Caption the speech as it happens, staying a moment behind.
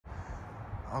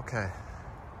Okay,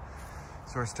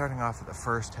 so we're starting off at the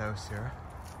first house here.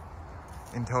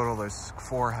 In total, there's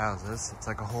 4 houses. It's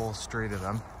like a whole street of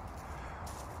them.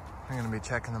 I'm gonna be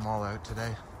checking them all out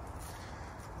today.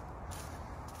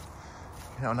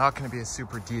 You know, not gonna be a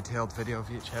super detailed video of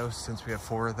each house since we have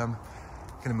 4 of them.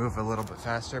 Gonna move a little bit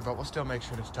faster, but we'll still make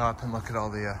sure to stop and look at all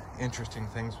the interesting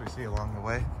things we see along the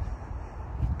way.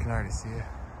 You can already see it.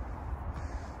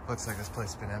 Looks like this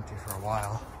place has been empty for a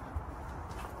while.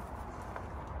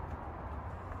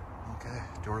 Okay,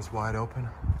 door's wide open.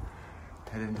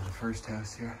 Head into the first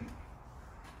house here.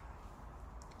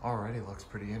 Already looks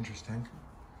pretty interesting.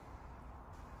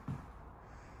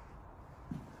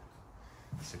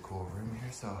 It's a cool room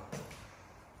here, so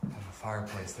I have a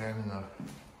fireplace there, even though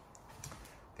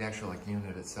the actual like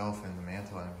unit itself and the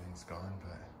mantle and everything's gone,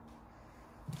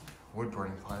 but wood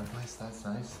burning fireplace, that's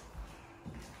nice.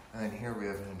 And then here we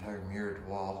have an entire mirrored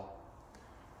wall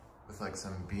with like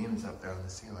some beams up there on the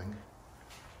ceiling.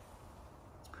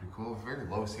 It's pretty cool. Very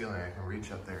low ceiling, I can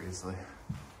reach up there easily.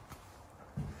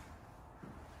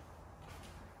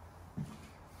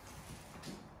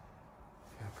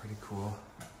 Yeah, pretty cool.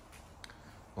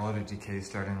 A lot of decay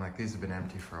starting, like these have been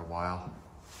empty for a while.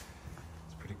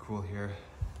 It's pretty cool here.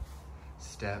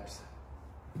 Steps.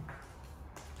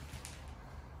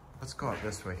 Let's go up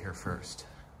this way here first.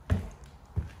 Need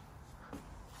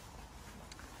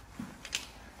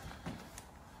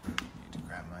to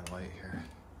grab my light here.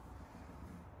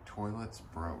 Toilets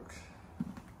broke.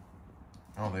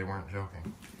 Oh, they weren't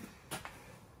joking.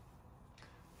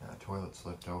 Yeah, the toilet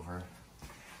slipped over.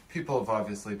 People have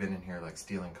obviously been in here like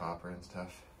stealing copper and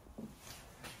stuff.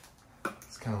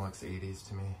 This kind of looks 80s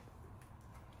to me.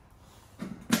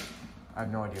 I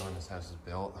have no idea when this house was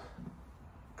built.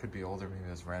 Could be older, maybe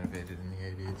it was renovated in the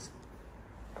 80s.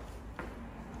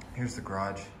 Here's the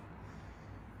garage.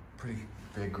 Pretty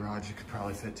big garage, you could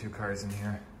probably fit 2 cars in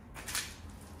here.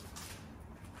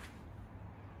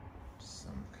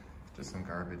 Just some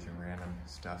garbage and random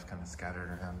stuff kind of scattered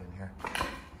around in here.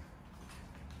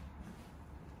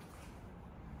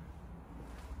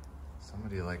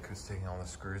 Somebody like was taking all the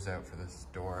screws out for this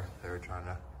door. They were trying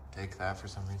to take that for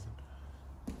some reason.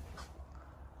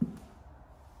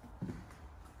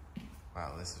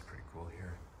 Wow, this is pretty cool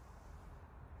here.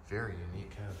 Very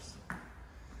unique house.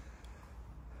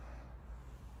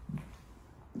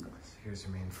 So here's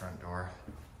your main front door.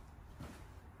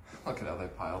 Look at how they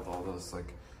piled all those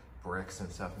like bricks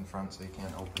and stuff in front so you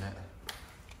can't open it.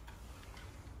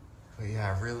 But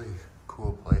yeah, really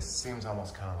cool place. It seems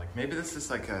almost kind of like, maybe this is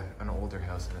like an older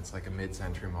house and it's like a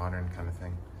mid-century modern kind of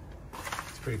thing.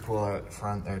 It's pretty cool out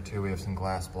front there too. We have some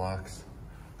glass blocks.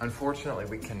 Unfortunately,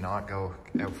 we cannot go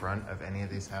out front of any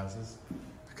of these houses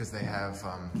because they have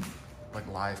like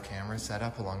live cameras set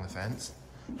up along the fence.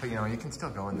 But you know, you can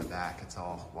still go in the back. It's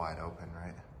all wide open,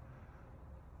 right?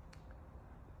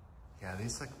 Yeah,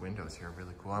 these like windows here are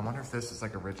really cool. I wonder if this is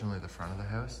like originally the front of the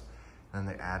house and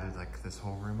then they added like this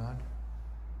whole room on.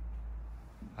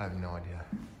 I have no idea.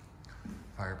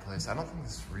 Fireplace. I don't think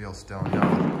this is real stone,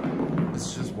 no. This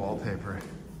is just wallpaper.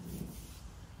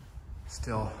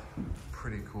 Still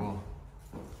pretty cool.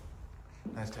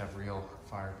 Nice to have real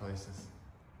fireplaces.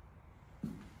 Oh,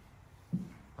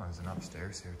 there's an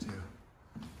upstairs here too.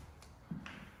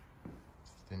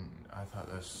 I thought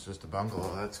this was just a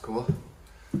bungalow. That's cool.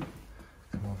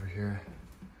 Come over here.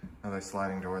 Another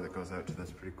sliding door that goes out to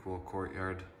this pretty cool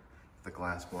courtyard with the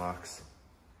glass blocks.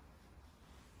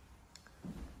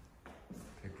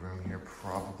 Big room here,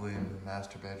 probably in the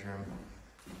master bedroom.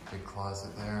 Big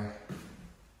closet there.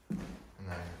 And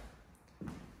then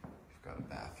you've got a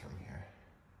bathroom here.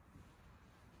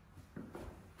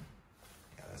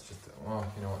 Yeah, that's just, well,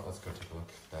 you know what, let's go take a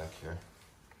look back here.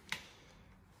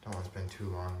 Don't want to spend too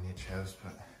long in each house,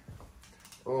 but,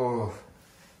 oh,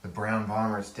 the brown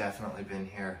bomber's definitely been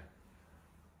here.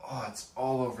 Oh, it's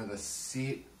all over the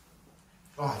seat.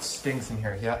 Oh, it stinks in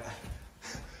here, yeah.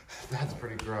 That's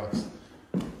pretty gross.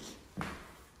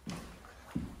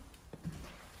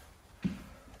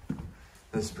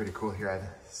 This is pretty cool here. I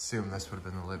assume this would have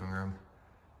been the living room.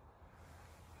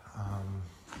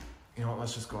 You know what,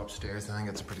 let's just go upstairs. I think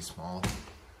it's a pretty small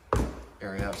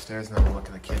area upstairs, and then we'll look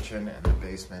at the kitchen and the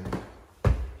basement.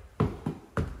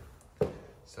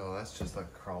 So that's just like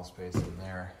a crawl space in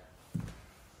there.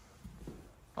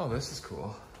 Oh, this is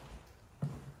cool.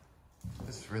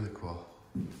 This is really cool.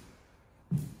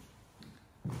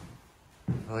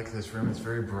 I like this room. It's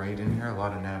very bright in here, a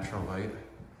lot of natural light.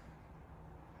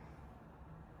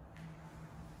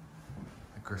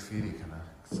 The graffiti kind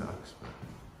of sucks, but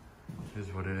it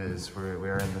is what it is.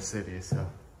 We're in the city, so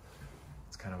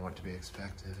it's kind of what to be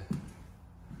expected.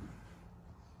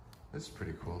 This is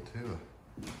pretty cool too.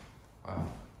 Wow.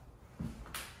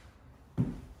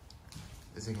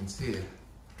 As you can see,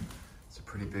 it's a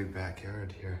pretty big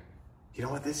backyard here. You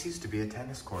know what? This used to be a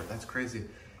tennis court. That's crazy.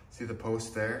 See the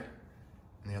post there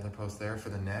and the other post there for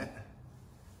the net?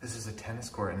 This is a tennis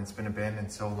court and it's been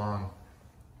abandoned so long.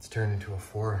 It's turned into a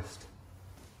forest.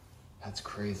 That's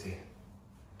crazy.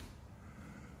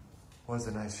 Was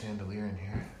a nice chandelier in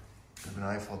here. We have an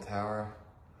Eiffel Tower,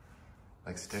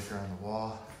 like sticker on the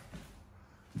wall.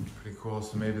 Pretty cool,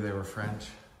 so maybe they were French.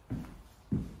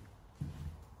 And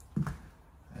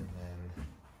then,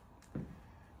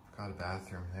 got a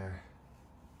bathroom there.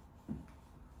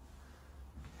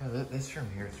 Yeah, this room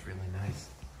here is really nice.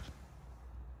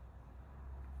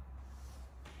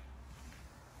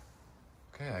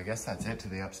 Okay, I guess that's it to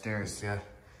the upstairs, yeah.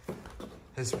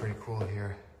 This is pretty cool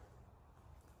here.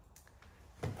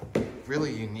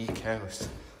 Really unique house.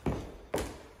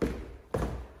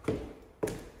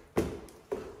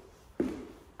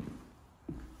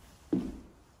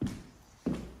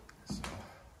 So,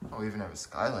 we even have a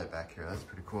skylight back here. That's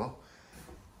pretty cool.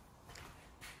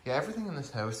 Yeah, everything in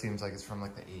this house seems like it's from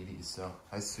like the 80s, so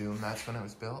I assume that's when it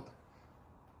was built.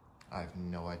 I have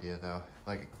no idea though.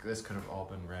 Like, this could have all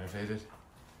been renovated.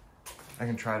 I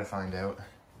can try to find out.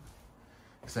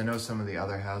 Because I know some of the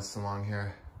other houses along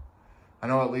here, I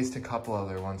know at least a couple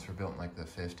other ones were built in like the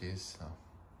 50s, so.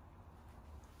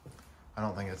 I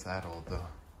don't think it's that old though.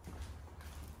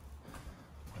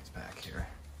 What's back here?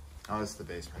 Oh, this is the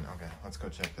basement. Okay, let's go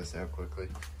check this out quickly.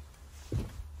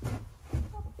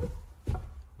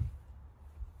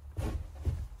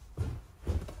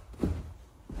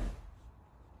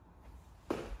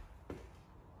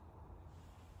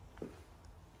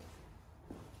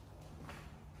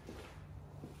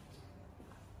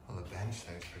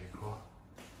 There's pretty cool.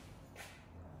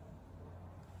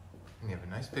 And you have a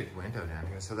nice big window down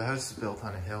here. So the house is built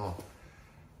on a hill.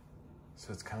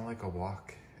 So it's kind of like a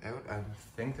walk out. I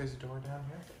think there's a door down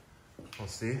here. We'll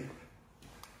see.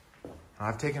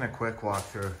 I've taken a quick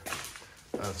walkthrough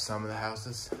of some of the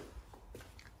houses.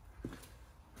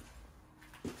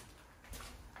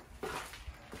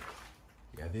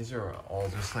 Yeah, these are all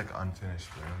just like unfinished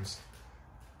rooms.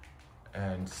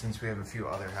 And since we have a few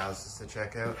other houses to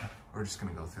check out, we're just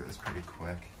gonna go through this pretty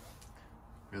quick.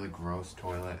 Really gross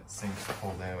toilet, sinks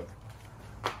pulled out.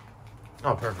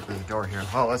 Oh, perfect, there's a door here.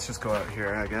 Well, let's just go out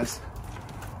here, I guess.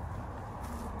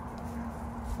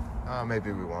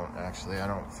 Maybe we won't, actually. I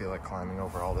don't feel like climbing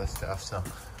over all this stuff, so.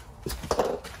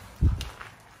 We'll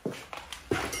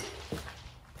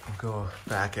go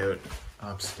back out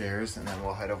upstairs, and then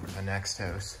we'll head over to the next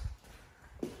house.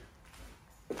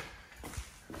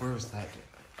 Where was that?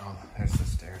 Oh, there's the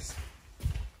stairs.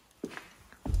 Yeah,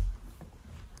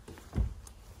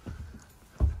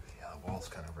 the wall's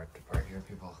kind of ripped apart here.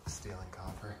 People stealing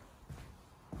copper.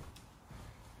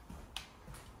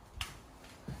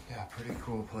 Yeah, pretty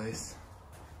cool place.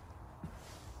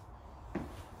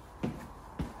 Look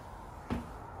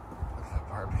at that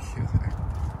barbecue there.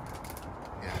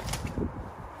 Yeah.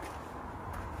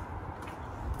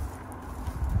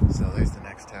 So there's the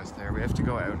next house there. We have to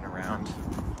go out and around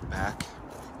the back.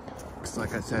 Because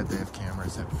like I said, they have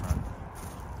cameras out front.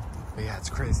 But yeah, it's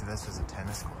crazy. This was a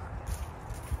tennis court.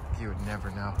 You would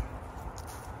never know.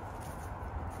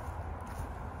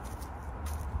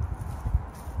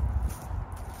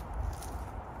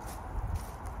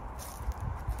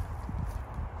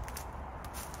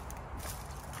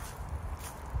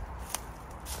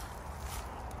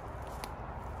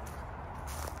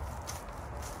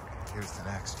 Here's the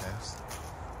next house.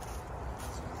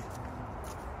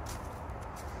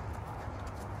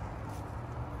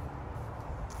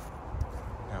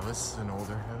 Now this is an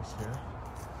older house here.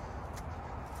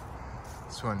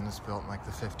 This one was built in like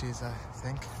the 50s, I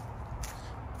think.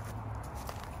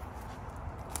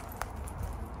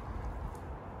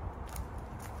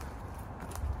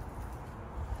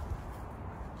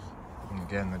 And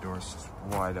again, the door's just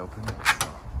wide open.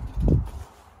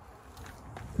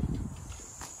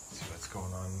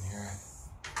 Going on in here.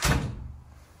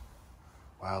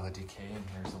 Wow, the decay in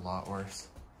here is a lot worse.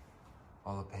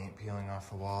 All the paint peeling off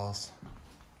the walls.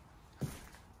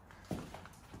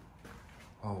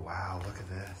 Oh wow, look at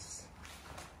this.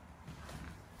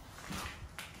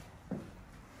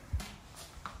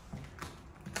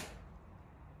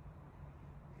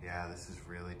 Yeah, this is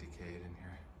really decayed in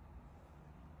here.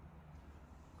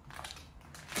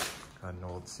 Got an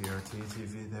old CRT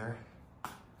TV there.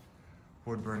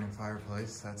 Wood burning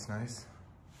fireplace, that's nice.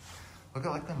 Look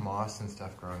at like the moss and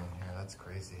stuff growing in here, that's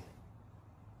crazy.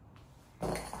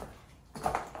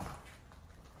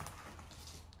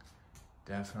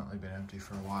 Definitely been empty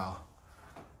for a while.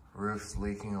 Roof's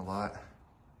leaking a lot.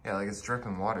 Yeah, like it's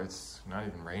dripping water. It's not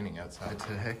even raining outside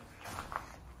today.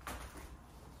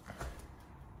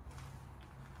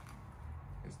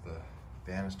 Here's the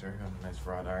banister, a nice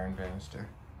wrought iron banister.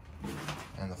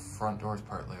 And the front door is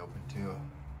partly open too.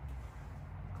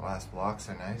 Glass blocks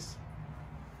are nice.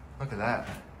 Look at that.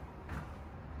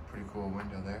 Pretty cool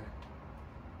window there.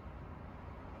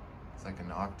 It's like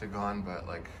an octagon, but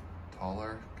like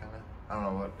taller, kind of. I don't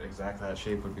know what exactly that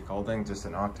shape would be called, I think just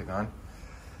an octagon.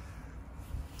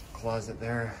 Closet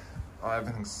there. Oh,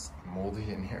 everything's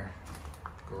moldy in here.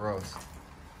 Gross.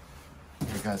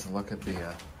 Give you guys a look at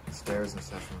the stairs and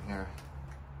stuff from here.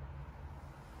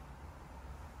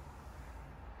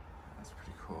 That's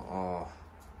pretty cool. Oh,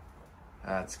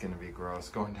 that's gonna be gross.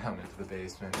 Going down into the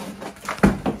basement.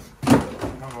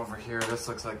 Come over here. This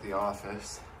looks like the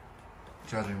office,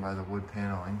 judging by the wood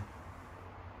paneling.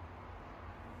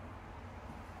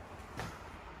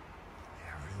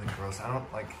 Really gross. I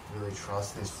don't like really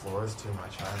trust these floors too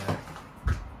much either.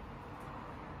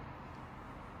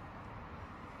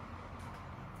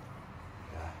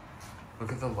 Yeah.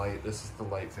 Look at the light. This is the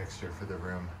light fixture for the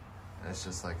room. And it's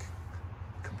just like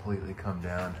completely come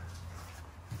down.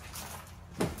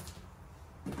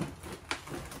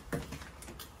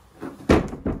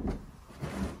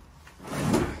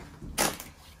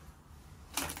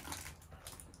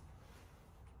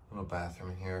 Little bathroom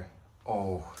in here.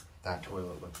 Oh. That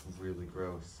toilet looks really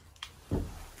gross.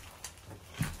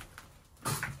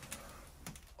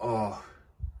 Oh,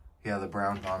 yeah, the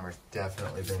brown bomber's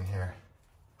definitely been here.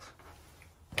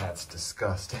 That's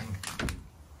disgusting.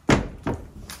 Okay,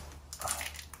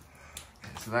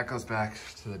 so that goes back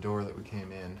to the door that we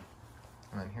came in.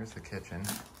 And then here's the kitchen,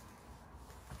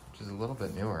 which is a little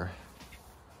bit newer.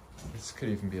 This could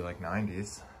even be like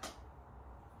 90s.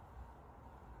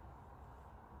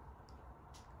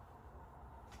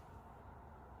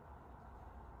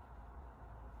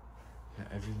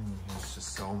 Everything in here is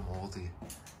just so moldy.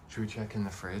 Should we check in the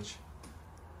fridge?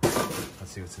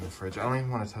 Let's see what's in the fridge. I don't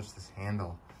even want to touch this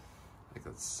handle. Like,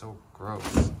 it's so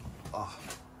gross. Oh,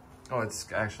 it's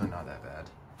actually not that bad.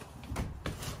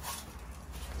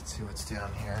 Let's see what's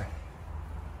down here.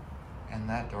 And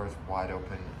that door is wide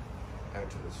open out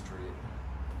to the street.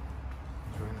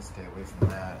 We're gonna stay away from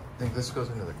that. I think this goes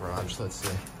into the garage. Let's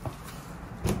see.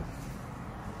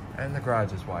 And the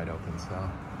garage is wide open,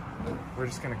 so we're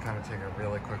just gonna kind of take a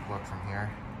really quick look from here,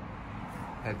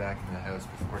 head back into the house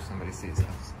before somebody sees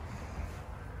us.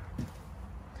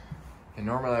 And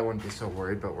normally I wouldn't be so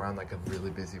worried, but we're on like a really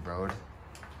busy road.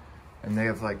 And they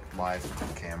have like live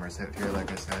cameras out here,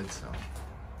 like I said, so.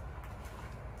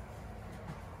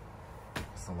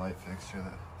 It's the light fixture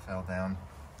that fell down.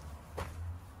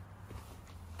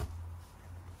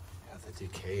 Yeah, the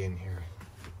decay in here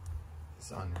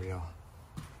is unreal.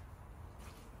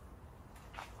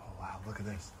 Wow, look at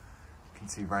this. You can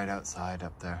see right outside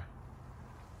up there.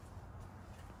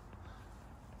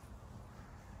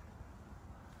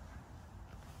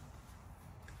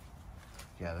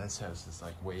 Yeah, this house is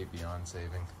like way beyond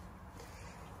saving.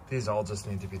 These all just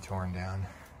need to be torn down.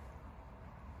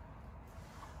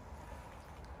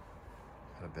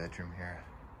 Got a bedroom here.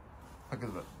 Look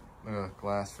at the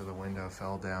glass for the window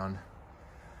fell down.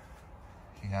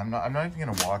 Yeah, I'm not even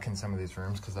gonna walk in some of these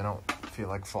rooms because I don't feel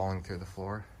like falling through the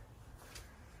floor.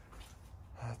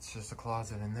 That's just a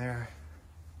closet in there.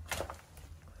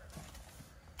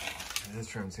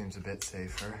 This room seems a bit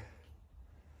safer.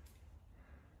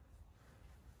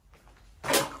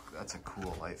 That's a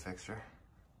cool light fixture.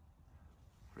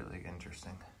 Really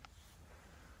interesting.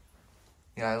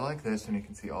 Yeah, I like this when you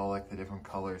can see all like the different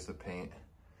colors of paint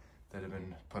that have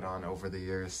been put on over the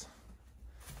years.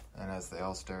 And as they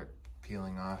all start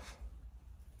peeling off.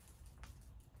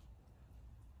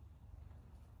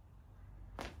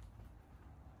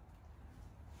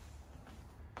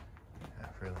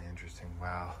 Really interesting.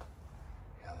 Wow.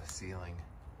 Yeah, the ceiling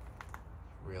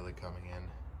really coming in.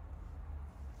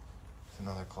 There's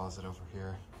another closet over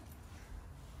here.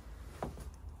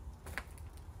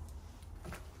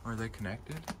 Are they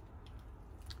connected?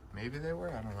 Maybe they were,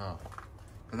 I don't know.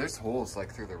 But there's holes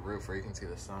like through the roof where you can see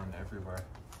the sun everywhere.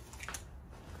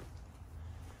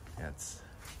 Yeah, it's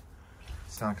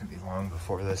not gonna be long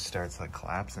before this starts like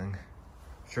collapsing.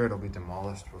 I'm sure it'll be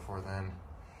demolished before then.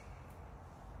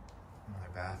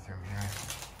 Another bathroom here.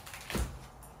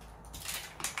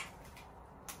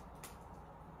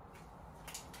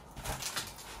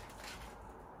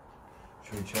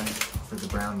 Should we check for the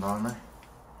brown bomber?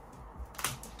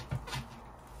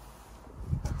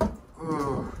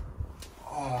 Ooh.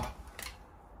 Oh,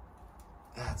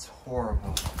 that's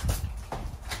horrible.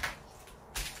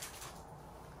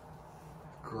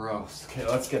 Gross. Okay,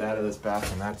 let's get out of this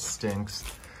bathroom. That stinks.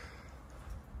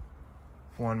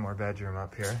 one more bedroom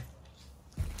up here.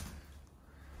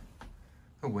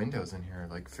 The windows in here are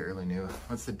like fairly new.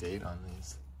 What's the date on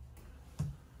these?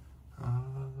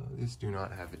 These do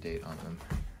not have a date on them.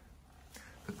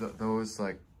 But those,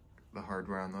 like, the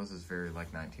hardware on those is very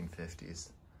like 1950s.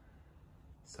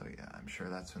 So yeah, I'm sure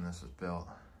that's when this was built.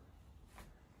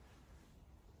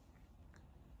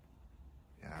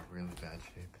 Yeah, really bad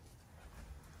shape.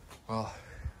 Well,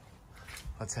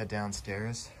 let's head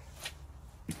downstairs.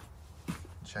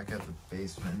 Check out the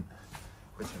basement,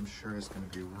 which I'm sure is going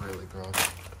to be really gross.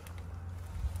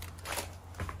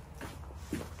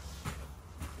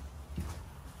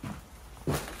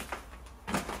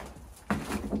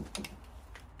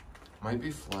 Might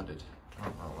be flooded. I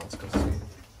don't know. Let's go see.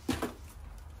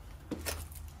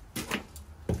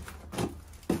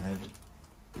 And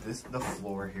the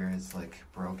floor here is like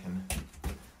broken.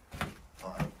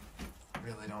 Oh, I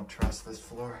really don't trust this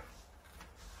floor.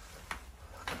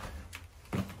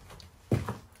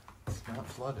 It's not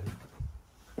flooded.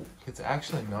 It's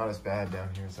actually not as bad down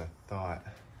here as I thought.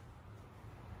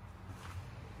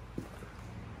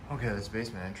 Okay, this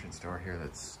basement entrance door here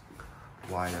that's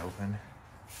wide open.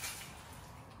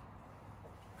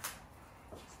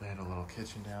 They had a little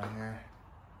kitchen down here,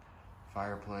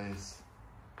 fireplace.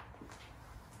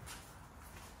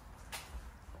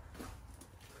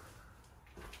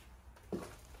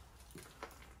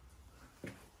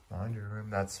 Laundry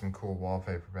room, that's some cool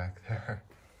wallpaper back there.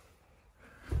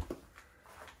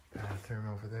 Bathroom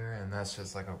over there, and that's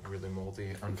just like a really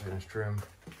moldy, unfinished room.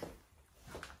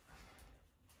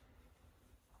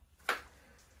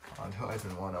 Oh, do I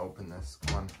even want to open this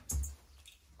one?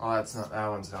 Oh, that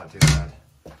one's not too bad.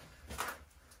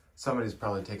 Somebody's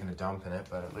probably taken a dump in it,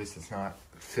 but at least it's not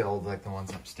filled like the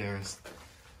ones upstairs.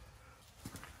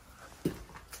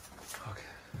 Okay.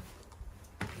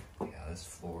 Yeah, this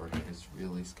floor is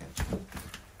really sketchy.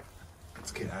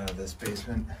 Let's get out of this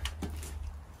basement.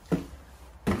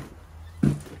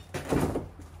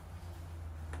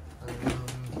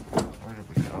 Where did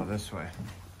we go? This way.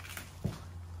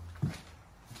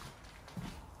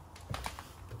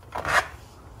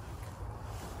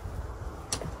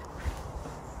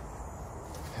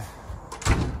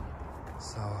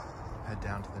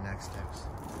 Down to the next steps.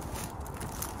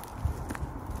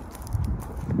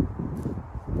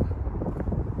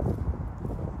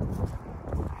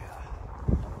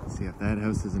 Yeah. See if that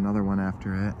house is another one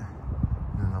after it.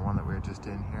 And then the one that we were just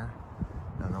in here.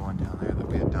 And the one down there that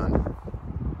we had done.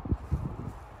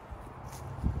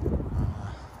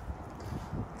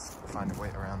 Let's find a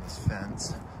way around this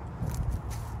fence.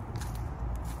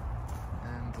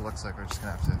 And it looks like we're just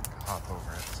gonna have to hop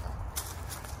over it, so.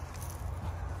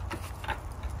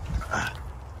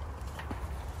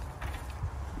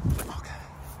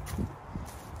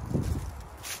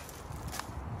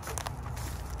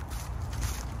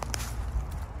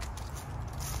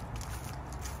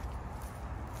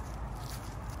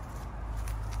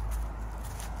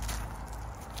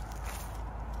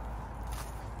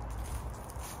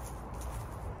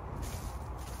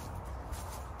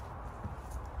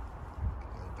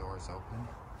 Open.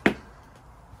 Oh,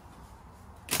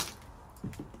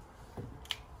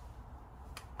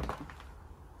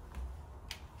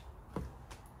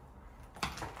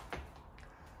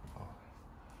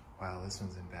 wow, this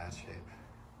one's in bad shape.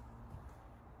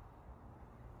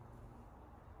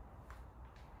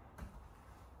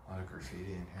 A lot of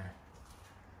graffiti in here.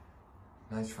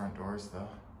 Nice front doors though.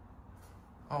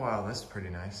 Oh wow, this is pretty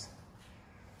nice.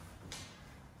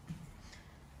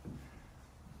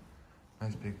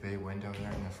 Nice big bay window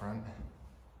there in the front.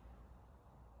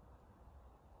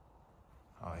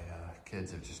 Oh yeah,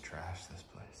 kids have just trashed this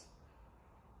place.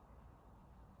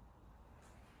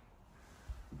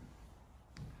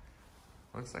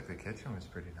 Looks like the kitchen was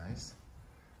pretty nice.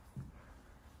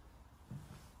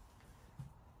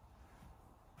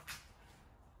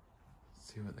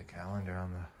 Let's see what the calendar on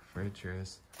the fridge here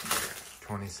is.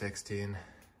 2016.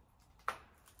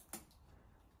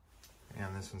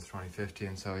 And this one's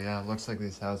 2015, so yeah, it looks like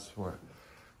these houses were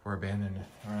abandoned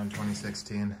around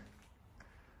 2016.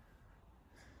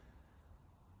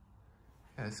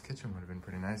 Yeah, this kitchen would have been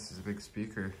pretty nice. There's a big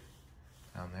speaker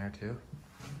down there too.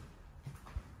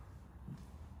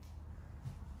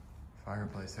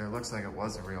 Fireplace there. It looks like it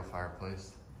was a real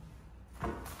fireplace.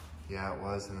 Yeah, it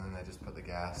was, and then they just put the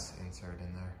gas insert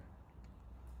in there.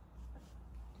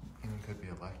 Even could be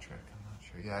electric, I'm not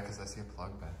sure. Yeah, because I see a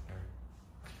plug back there.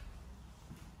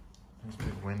 There's a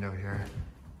big window here.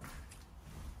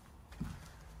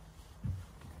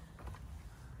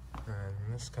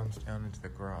 And this comes down into the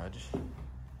garage.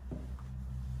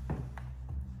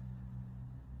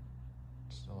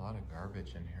 Just a lot of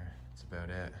garbage in here. That's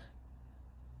about it.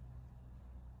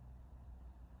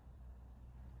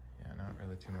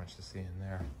 really too much to see in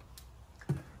there.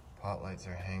 Pot lights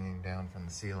are hanging down from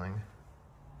the ceiling.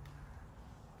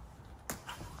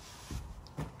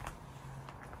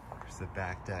 There's the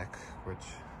back deck, which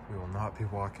we will not be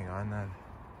walking on.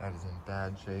 That is in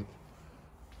bad shape.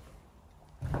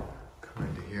 Come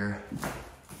into here.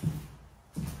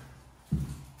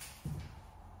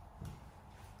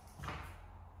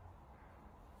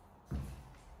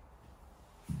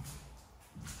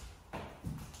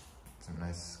 Some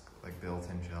nice like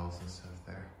built-in shelves and stuff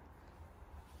there.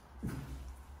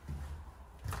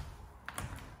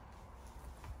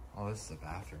 Oh, this is a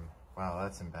bathroom. Wow,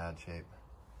 that's in bad shape.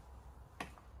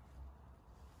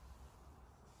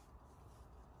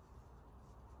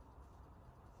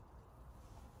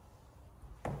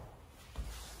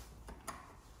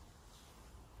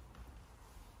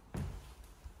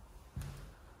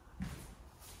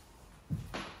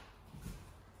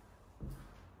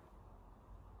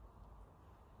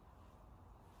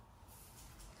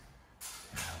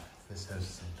 This house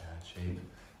is in bad shape.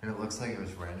 And it looks like it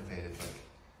was renovated like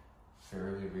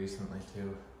fairly recently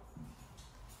too.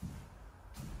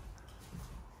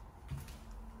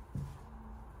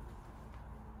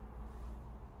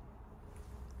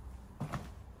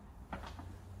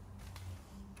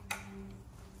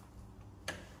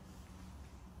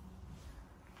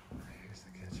 Here's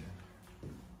the kitchen.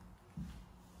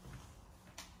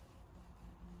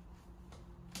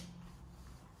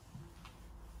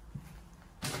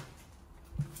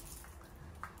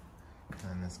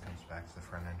 And this comes back to the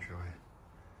front entryway.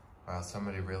 Wow,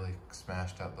 somebody really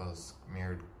smashed up those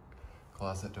mirrored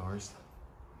closet doors.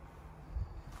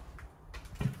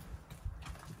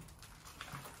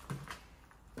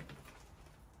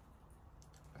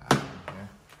 Bathroom here.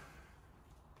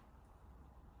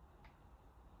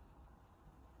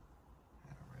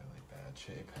 Yeah, really bad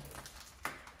shape.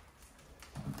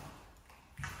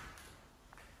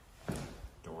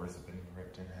 Doors have been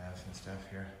ripped in half and stuff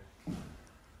here.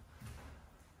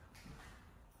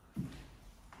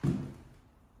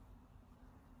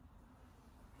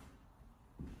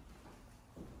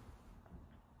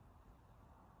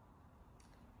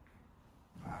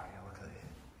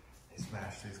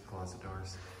 Smash these closet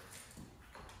doors.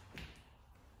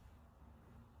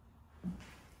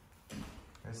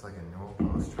 There's like a newel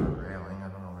post for a railing. I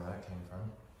don't know where that came from.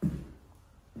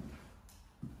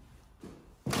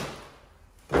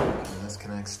 And this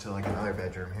connects to like another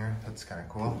bedroom here. That's kind of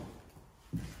cool.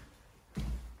 A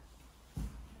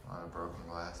lot of broken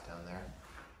glass down there.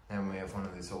 And we have one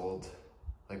of these old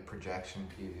like projection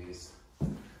TVs.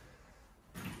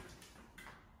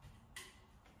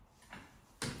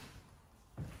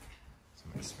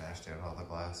 Smashed out all the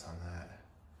glass on that.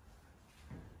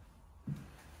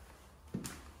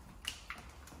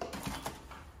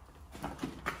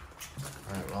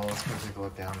 Alright, well, let's go take a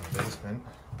look down in the basement.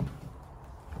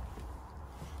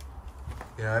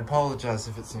 Yeah, I apologize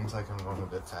if it seems like I'm going a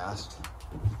bit fast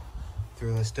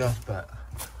through this stuff, but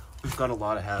we've got a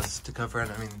lot of houses to cover,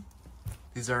 and I mean,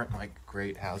 these aren't like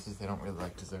great houses. They don't really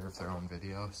like deserve their own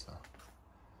video, so.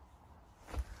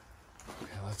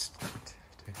 Okay, let's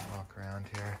take a walk around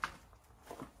here.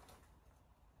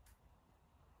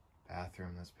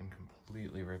 Bathroom that's been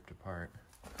completely ripped apart.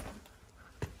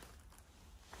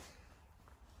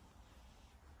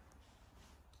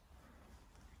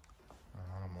 A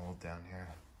lot of mold down here.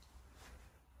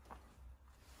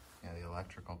 Yeah, the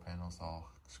electrical panel's all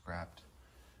scrapped.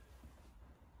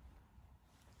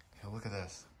 Okay, look at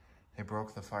this. They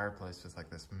broke the fireplace with like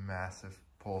this massive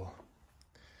pole.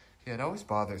 Yeah, it always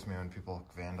bothers me when people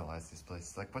vandalize these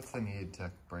places. Like, what's the need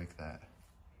to break that?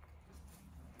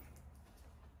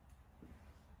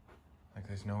 Like,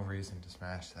 there's no reason to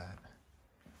smash that.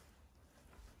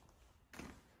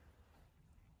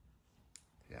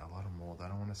 Yeah, a lot of mold. I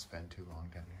don't want to spend too long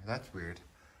down here. That's weird,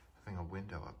 having a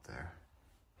window up there.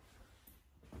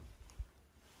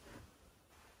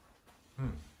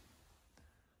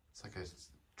 It's like a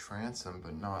transom,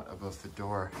 but not above the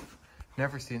door.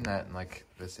 Never seen that in like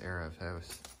this era of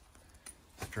house.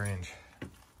 Strange.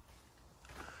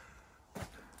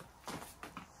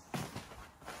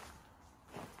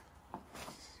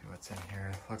 See what's in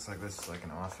here. Looks like this is like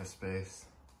an office space.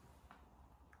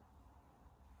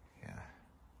 Yeah,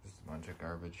 there's a bunch of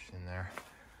garbage in there.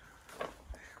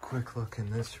 Quick look in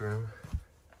this room.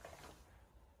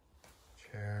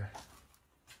 Chair.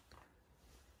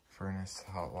 Furnace,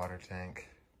 hot water tank.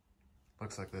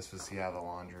 Looks like this was, yeah, the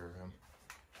laundry room.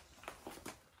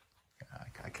 Yeah,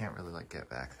 I can't really like get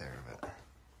back there, but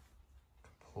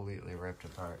completely ripped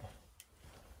apart.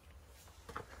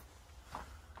 Okay,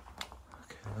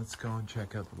 let's go and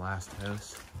check out the last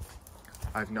house.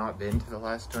 I've not been to the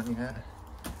last one yet,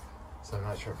 So I'm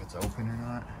not sure if it's open or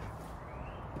not.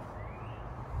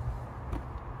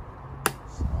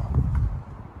 So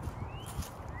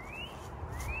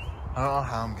I don't know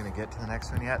how I'm gonna get to the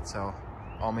next one yet, so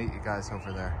I'll meet you guys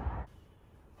over there.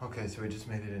 Okay, so we just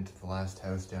made it into the last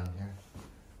house down here.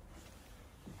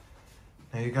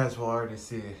 Now you guys will already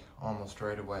see almost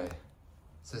right away,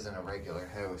 this isn't a regular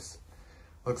house.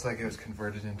 Looks like it was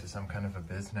converted into some kind of a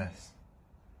business.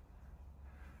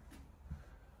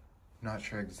 Not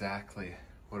sure exactly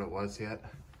what it was yet,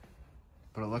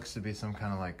 but it looks to be some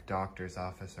kind of like doctor's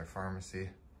office or pharmacy.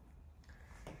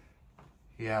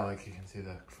 Yeah, like you can see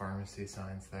the pharmacy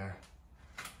signs there.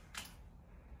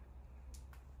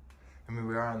 I mean,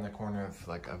 we are on the corner of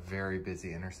like a very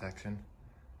busy intersection.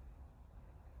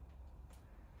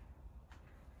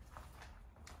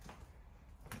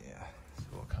 Yeah, so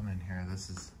we'll come in here.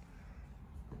 This is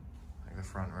like the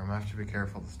front room. I have to be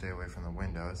careful to stay away from the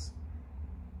windows.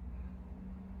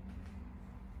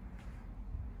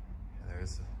 Yeah,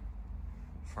 there's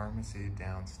a pharmacy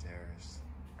downstairs.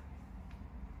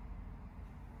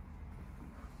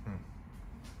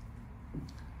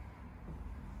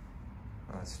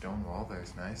 Oh, that stone wall there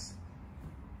is nice.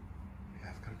 Yeah,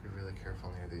 I've got to be really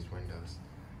careful near these windows.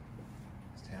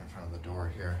 Stand in front of the door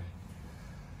here.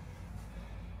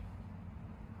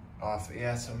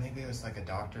 Yeah, so maybe it was like a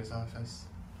doctor's office.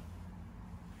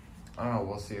 I don't know,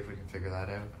 we'll see if we can figure that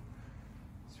out.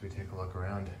 So we take a look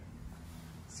around.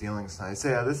 Ceiling's nice. So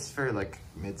yeah, this is very like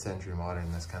mid-century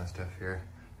modern, this kind of stuff here.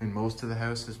 I mean, most of the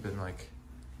house has been like,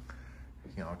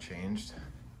 you know, changed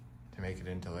to make it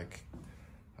into like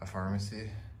a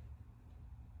pharmacy.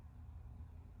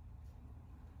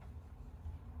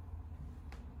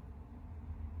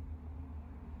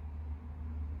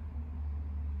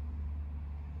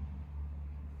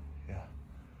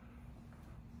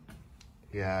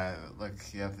 Yeah,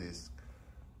 like you have these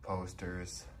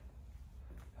posters,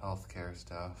 healthcare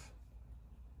stuff.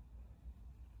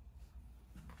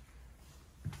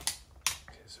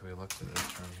 Okay, so we looked at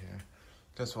this room here.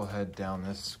 Guess we'll head down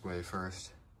this way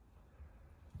first.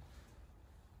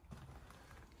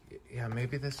 Yeah,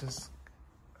 maybe this is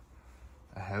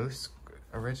a house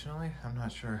originally? I'm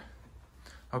not sure.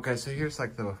 Okay, so here's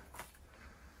like the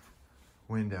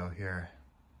window here.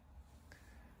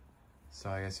 So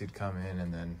I guess you'd come in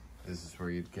and then this is where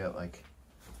you'd get like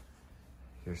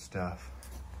your stuff.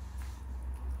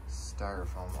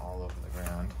 Styrofoam all over the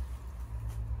ground.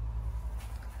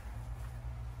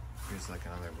 Here's like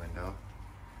another window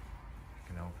you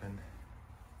can open.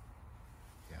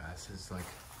 Yeah, this is like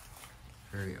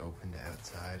very open to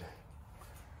outside.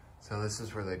 So this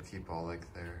is where they'd keep all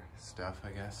like their stuff,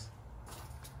 I guess.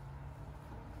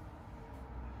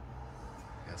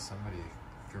 Yeah, somebody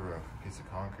threw a piece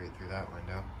of concrete through that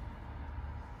window.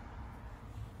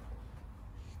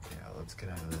 Yeah, let's get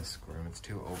out of this room. It's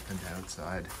too open to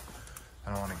outside.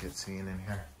 I don't want to get seen in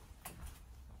here.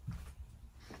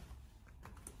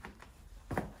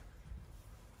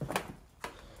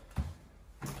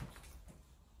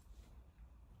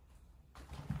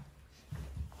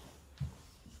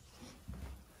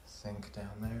 Sink down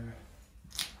there.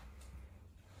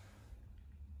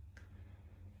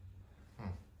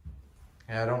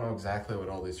 Yeah, I don't know exactly what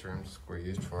all these rooms were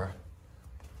used for.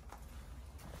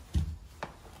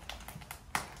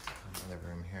 Another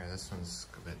room here. This one's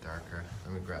a bit darker.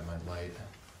 Let me grab my light.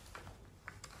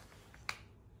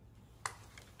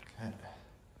 Okay.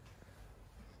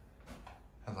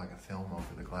 Have like a film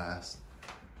over the glass.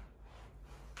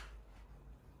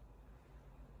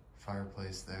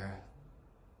 Fireplace there.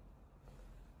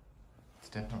 It's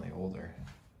definitely older.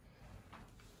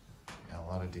 Yeah, a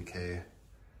lot of decay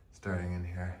starting in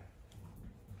here.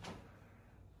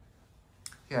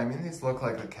 Yeah, I mean, these look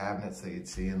like the cabinets that you'd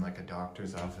see in like a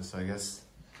doctor's office. So I guess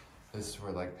this is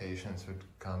where like patients would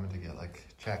come to get like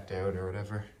checked out or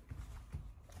whatever.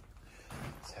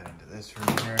 Let's head into this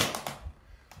room here.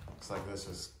 Looks like this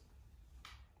is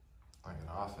like an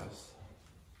office.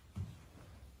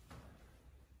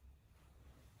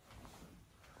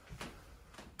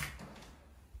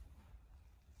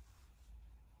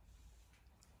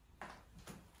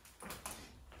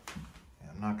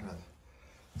 I'm not gonna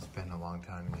spend a long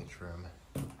time in each room.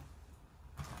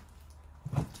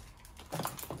 What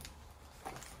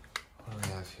do we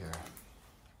have here?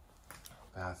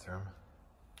 Bathroom.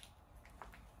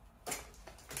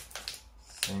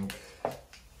 Sink.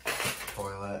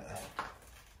 Toilet.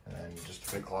 And then just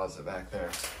a big closet back there.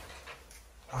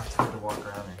 Oh, it's hard to walk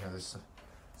around in here. There's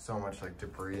so much like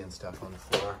debris and stuff on the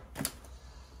floor.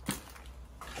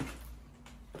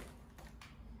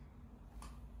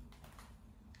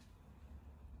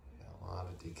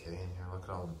 Decay in here. Look at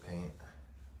all the paint.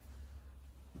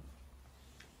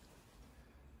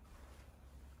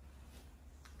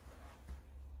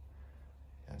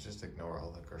 just ignore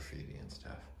all the graffiti and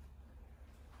stuff.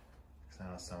 Because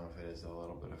I know some of it is a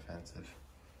little bit offensive.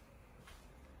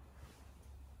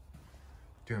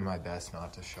 Doing my best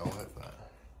not to show it, but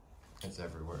it's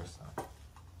everywhere, so.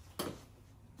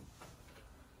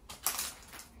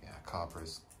 Yeah,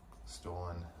 copper's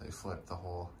stolen. They flipped the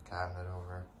whole cabinet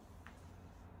over.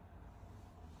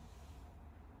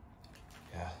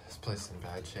 Yeah, this place is in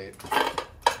bad shape.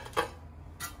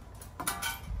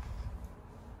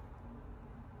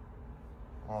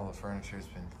 All the furniture's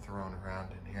been thrown around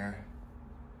in here.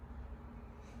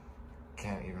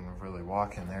 Can't even really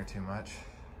walk in there too much.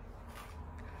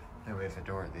 Then we have a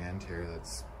door at the end here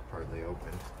that's partly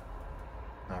open.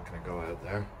 Not gonna go out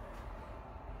there.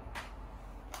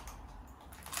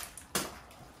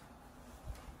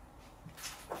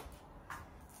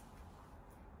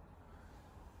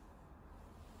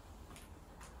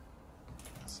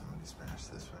 Somebody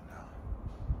smashed this window.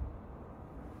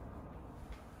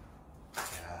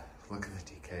 Yeah, look at the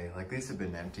decay. Like, these have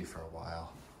been empty for a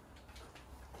while.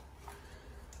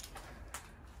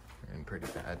 They're in pretty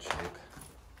bad shape.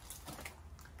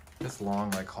 This long,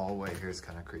 like, hallway here is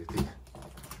kind of creepy. You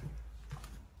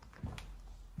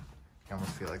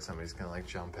almost feel like somebody's gonna, like,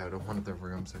 jump out of one of the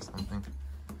rooms or something.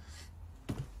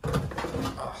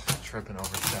 Oh, tripping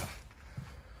over stuff.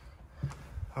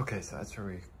 Okay, so that's where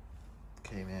we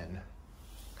came in.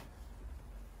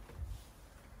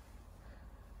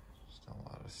 Just a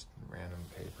lot of random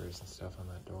papers and stuff on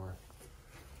that door.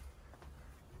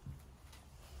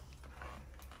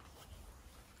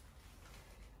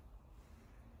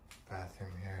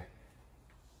 Bathroom here.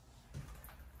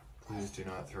 Please do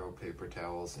not throw paper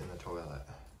towels in the toilet.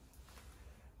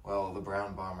 Well, the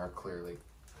brown bomber clearly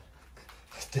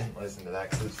didn't listen to that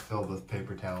because it's filled with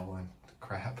paper towel and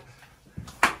crap.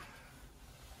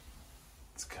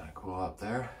 It's kind of cool up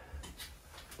there.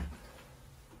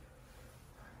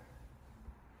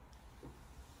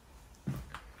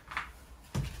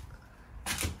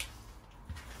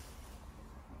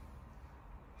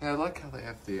 Yeah, I like how they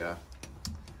have the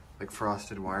like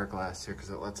frosted wire glass here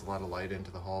because it lets a lot of light into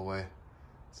the hallway.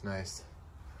 It's nice.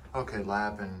 Okay,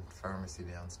 lab and pharmacy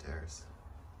downstairs.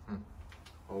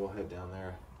 Well, we'll head down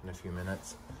there in a few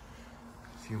minutes.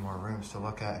 A few more rooms to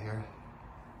look at here.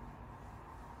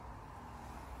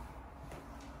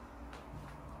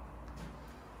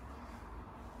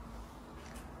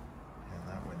 And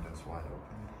that window's wide open.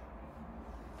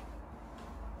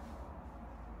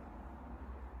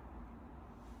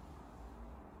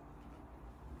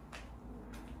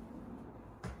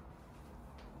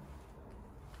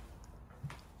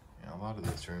 A lot of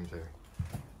these rooms are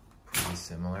pretty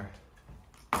similar.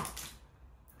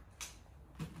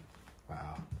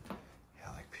 Wow. Yeah,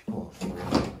 like people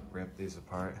really rip these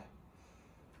apart.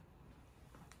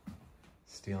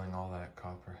 Stealing all that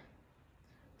copper.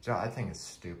 Which I think is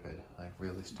stupid, like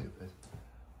really stupid.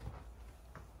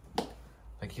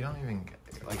 Like you don't even,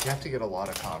 like you have to get a lot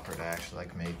of copper to actually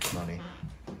like make money.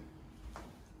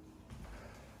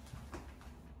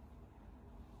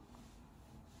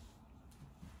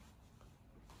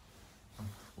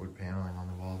 Wood paneling on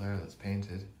the wall there that's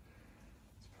painted.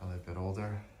 It's probably a bit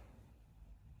older.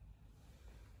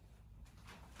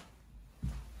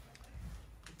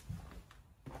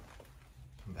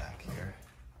 Come back here.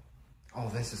 Oh,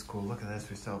 this is cool. Look at this.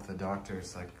 We still have the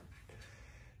doctor's like,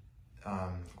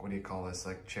 what do you call this?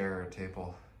 Like chair or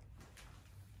table.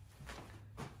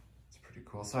 It's pretty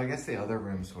cool. So I guess the other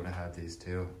rooms would have had these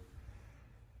too.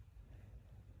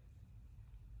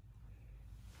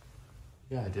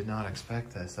 Yeah, I did not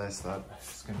expect this. I just thought it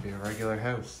was going to be a regular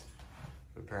house.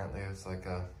 But apparently it's like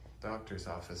a doctor's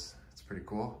office. It's pretty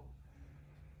cool.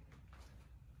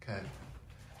 Okay,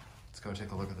 let's go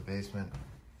take a look at the basement.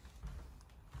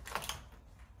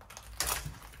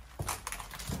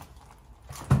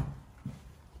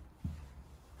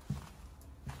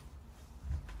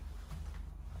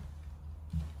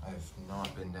 I've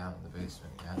not been down in the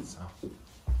basement yet, so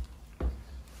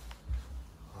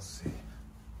we'll see.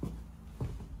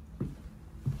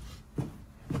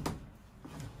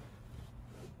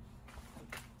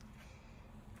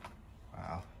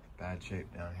 Bad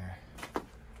shape down here.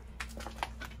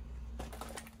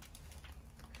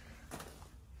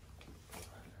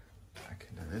 Back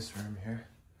into this room here.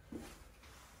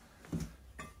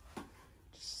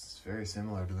 Just very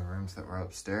similar to the rooms that were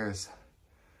upstairs.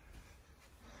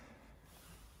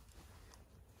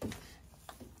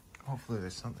 Hopefully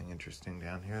there's something interesting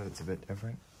down here that's a bit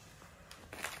different.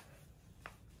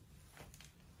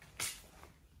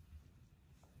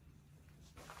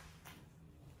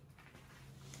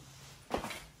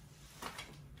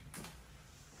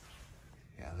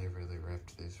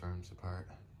 These rooms apart.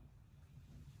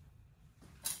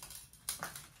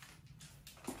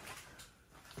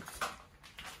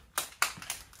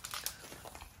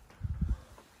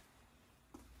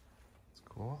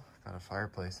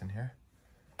 fireplace in here.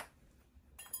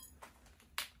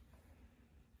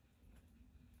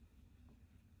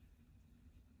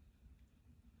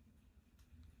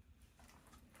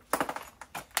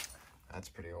 That's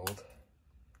pretty old.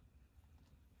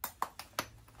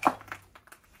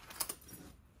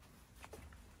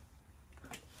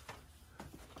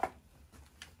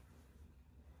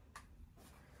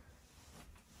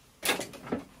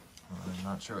 I'm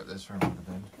not sure what this room would have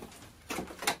been.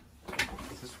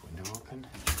 Is this window open?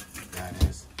 Yeah, it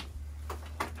is.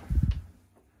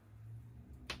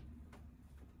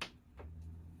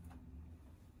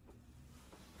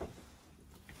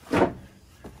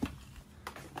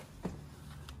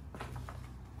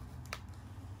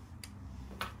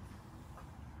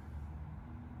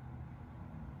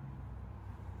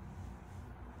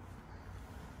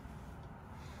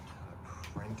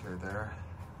 Printer there.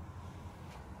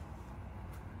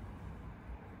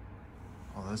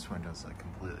 Oh, this window's like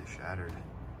completely shattered.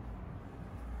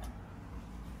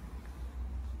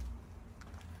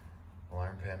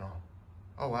 Alarm panel.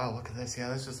 Oh wow, look at this. Yeah,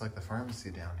 this is like the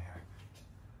pharmacy down here.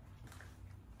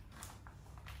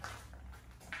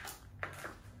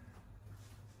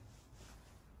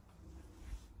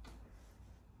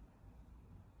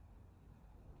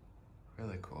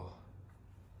 Really cool.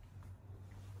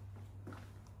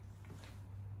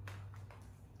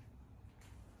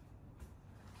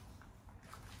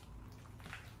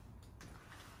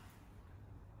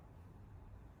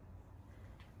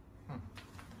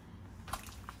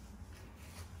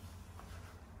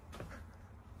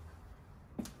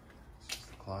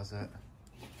 Closet.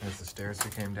 There's the stairs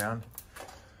we came down.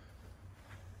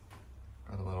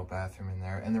 Got a little bathroom in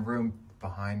there. And the room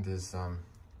behind is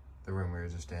the room we were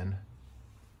just in.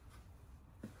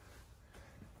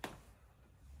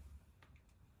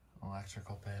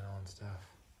 Electrical panel and stuff.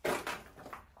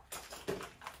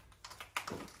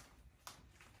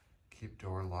 Keep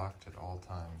door locked at all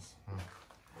times.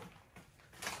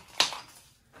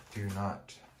 Do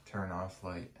not turn off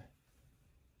light.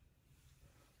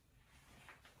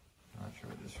 Not sure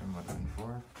what this room would have been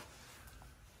for.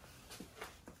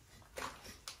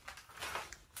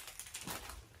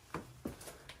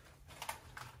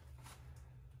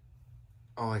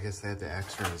 Oh, I guess they had the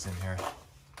x-rays in here.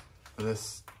 But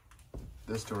this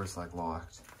door is like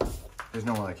locked. There's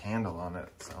no like handle on it,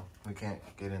 so we can't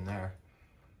get in there.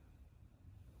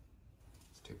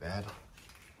 It's too bad.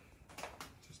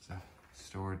 Just a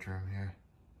storage room here.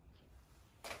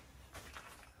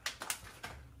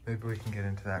 Maybe we can get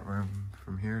into that room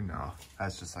from here? No,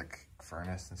 that's just like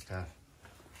furnace and stuff.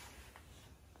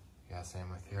 Yeah,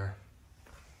 same with here.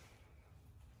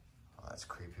 Oh, that's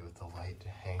creepy with the light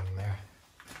hanging there.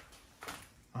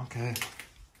 Okay.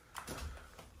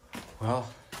 Well,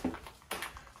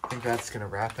 I think that's gonna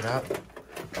wrap it up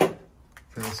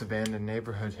for this abandoned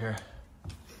neighborhood here.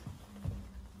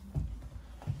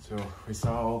 So we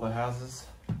saw all the houses,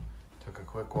 took a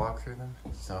quick walk through them.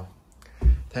 So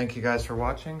thank you guys for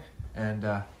watching,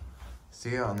 and see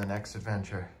you on the next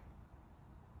adventure.